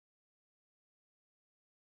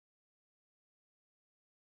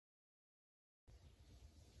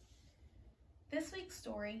This week's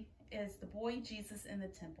story is The Boy Jesus in the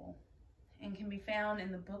Temple and can be found in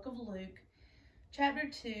the book of Luke, chapter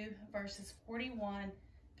 2, verses 41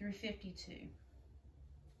 through 52.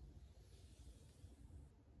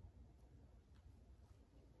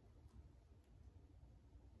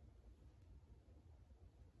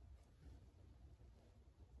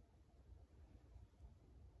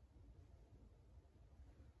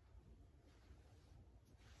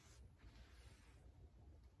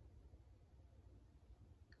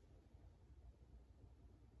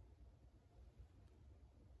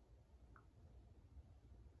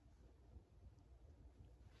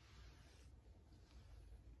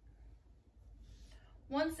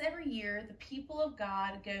 Once every year, the people of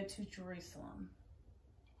God go to Jerusalem.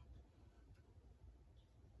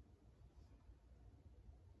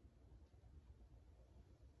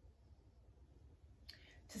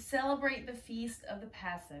 To celebrate the feast of the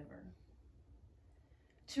Passover.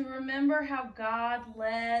 To remember how God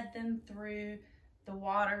led them through the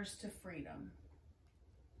waters to freedom.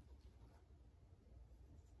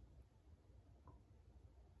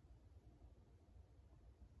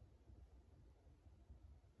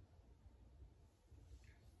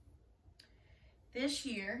 This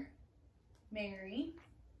year, Mary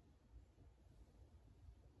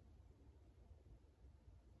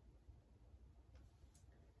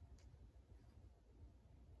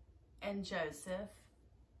and Joseph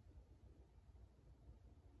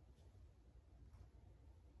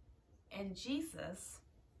and Jesus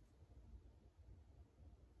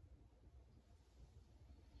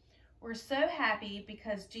were so happy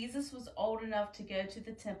because Jesus was old enough to go to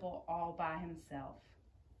the temple all by himself.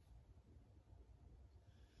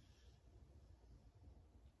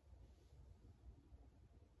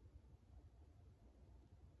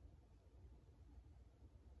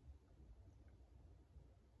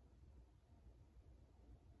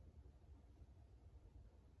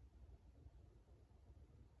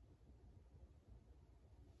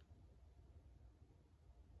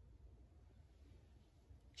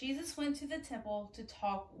 Jesus went to the temple to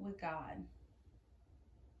talk with God.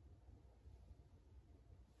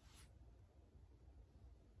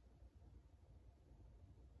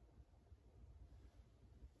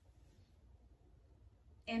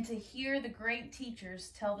 And to hear the great teachers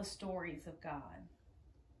tell the stories of God.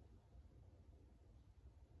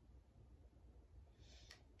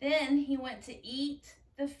 Then he went to eat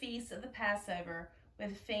the feast of the Passover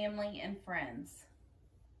with family and friends.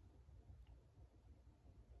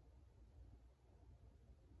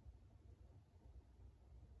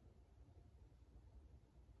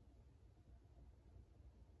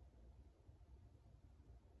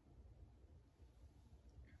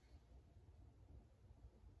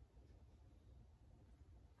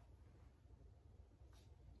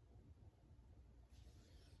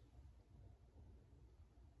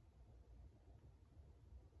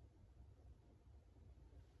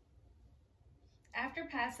 After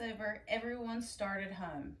Passover, everyone started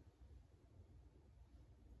home.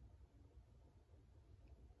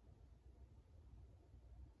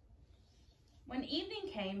 When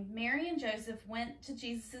evening came, Mary and Joseph went to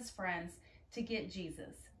Jesus' friends to get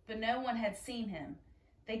Jesus, but no one had seen him.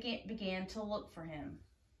 They began to look for him.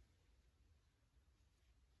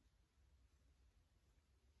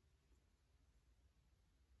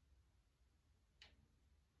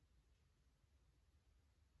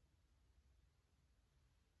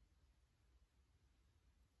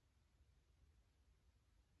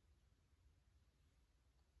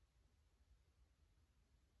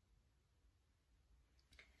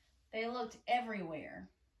 They looked everywhere.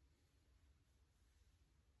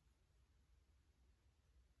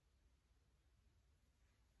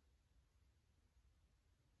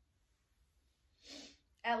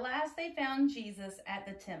 At last they found Jesus at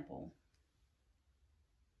the temple.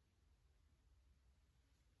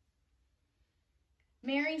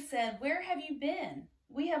 Mary said, "Where have you been?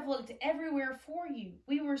 We have looked everywhere for you.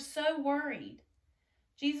 We were so worried."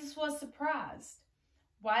 Jesus was surprised.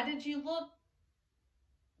 Why did you look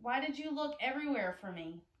everywhere for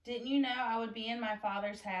me? Didn't you know I would be in my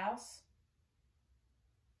Father's house?"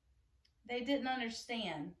 They didn't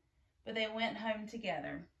understand, but they went home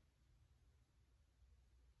together.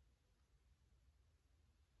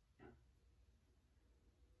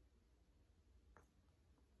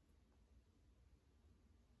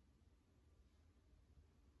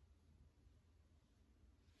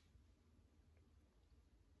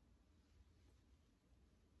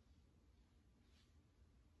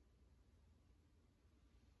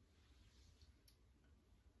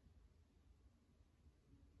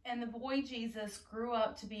 And the boy Jesus grew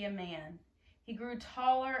up to be a man. He grew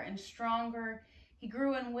taller and stronger. He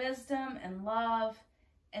grew in wisdom and love,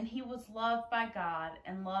 and he was loved by God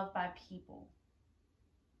and loved by people.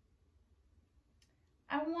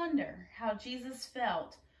 I wonder how Jesus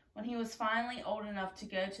felt when he was finally old enough to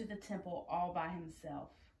go to the temple all by himself.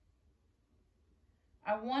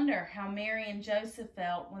 I wonder how Mary and Joseph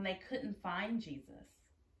felt when they couldn't find Jesus.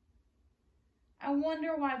 I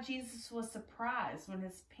wonder why Jesus was surprised when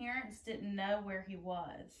his parents didn't know where he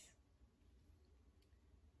was.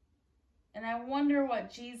 And I wonder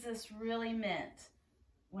what Jesus really meant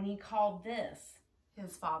when he called this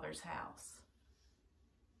his Father's house.